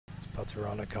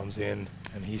Tatarana comes in,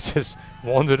 and he's just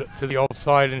wandered to the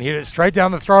offside and hit it straight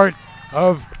down the throat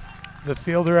of the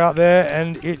fielder out there,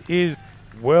 and it is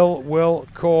well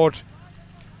caught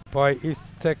by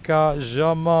Iftekar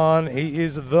I.Jaman. He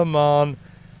is the man,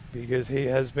 because he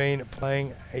has been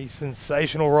playing a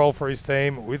sensational role for his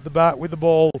team with the bat, with the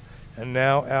ball, and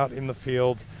now out in the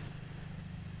field.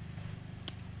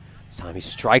 This time he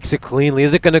strikes it cleanly.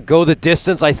 Is it going to go the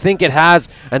distance? I think it has,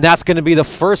 and that's going to be the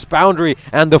first boundary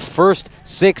and the first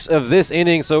 6 of this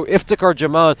inning. So Iftekar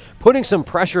I.Jaman putting some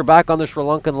pressure back on the Sri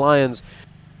Lankan Lions.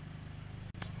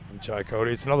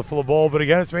 Cody, it's another full ball, but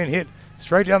again it's been hit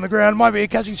straight down the ground. Might be a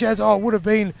catching chance. Oh, it would have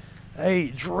been a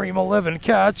Dream 11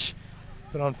 catch,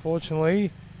 but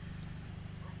unfortunately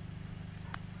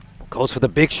goes for the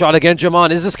big shot again.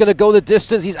 Jaman, is this going to go the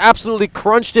distance? He's absolutely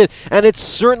crunched it, and it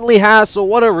certainly has. So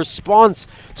what a response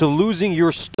to losing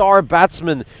your star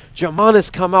batsman. Jaman has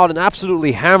come out and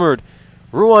absolutely hammered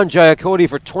Ruan Jayakody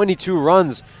for 22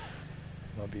 runs.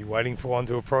 I'll be waiting for one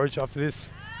to approach after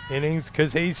this innings,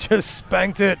 because he's just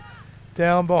spanked it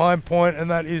down behind point,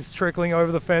 and that is trickling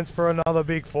over the fence for another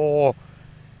big 4.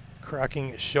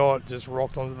 Cracking shot, just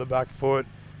rocked onto the back foot.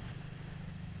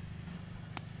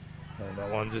 And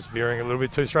that one just veering a little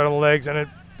bit too straight on the legs, and it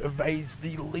evades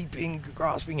the leaping,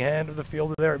 grasping hand of the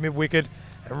fielder there at mid-wicket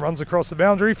and runs across the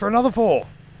boundary for another 4.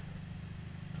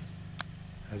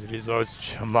 As it is though, it's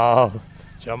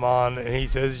Jaman, and he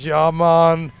says,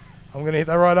 Jaman, I'm going to hit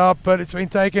that right up, but it's been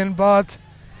taken, but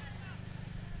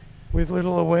with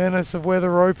little awareness of where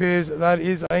the rope is, that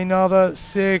is another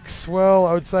 6. Well,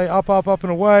 I would say up,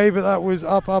 and away, but that was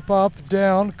up,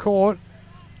 down, caught,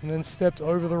 and then stepped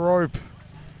over the rope.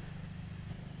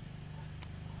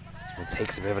 It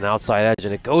takes a bit of an outside edge,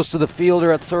 and it goes to the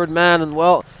fielder at third man. And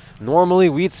well, normally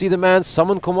we'd see the man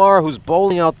Saman Kumar, who's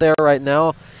bowling out there right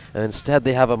now, and instead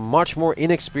they have a much more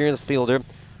inexperienced fielder.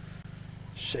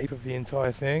 Shape of the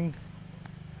entire thing,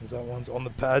 as that one's on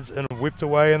the pads and whipped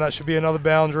away, and that should be another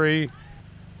boundary.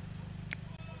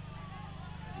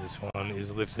 This one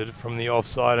is lifted from the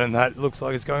offside, and that looks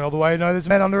like it's going all the way. No, there's a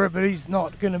man under it, but he's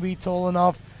not going to be tall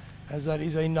enough, as that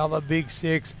is another big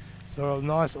 6. So a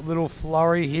nice little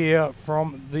flurry here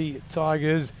from the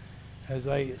Tigers as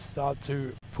they start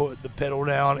to put the pedal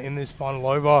down in this final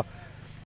over.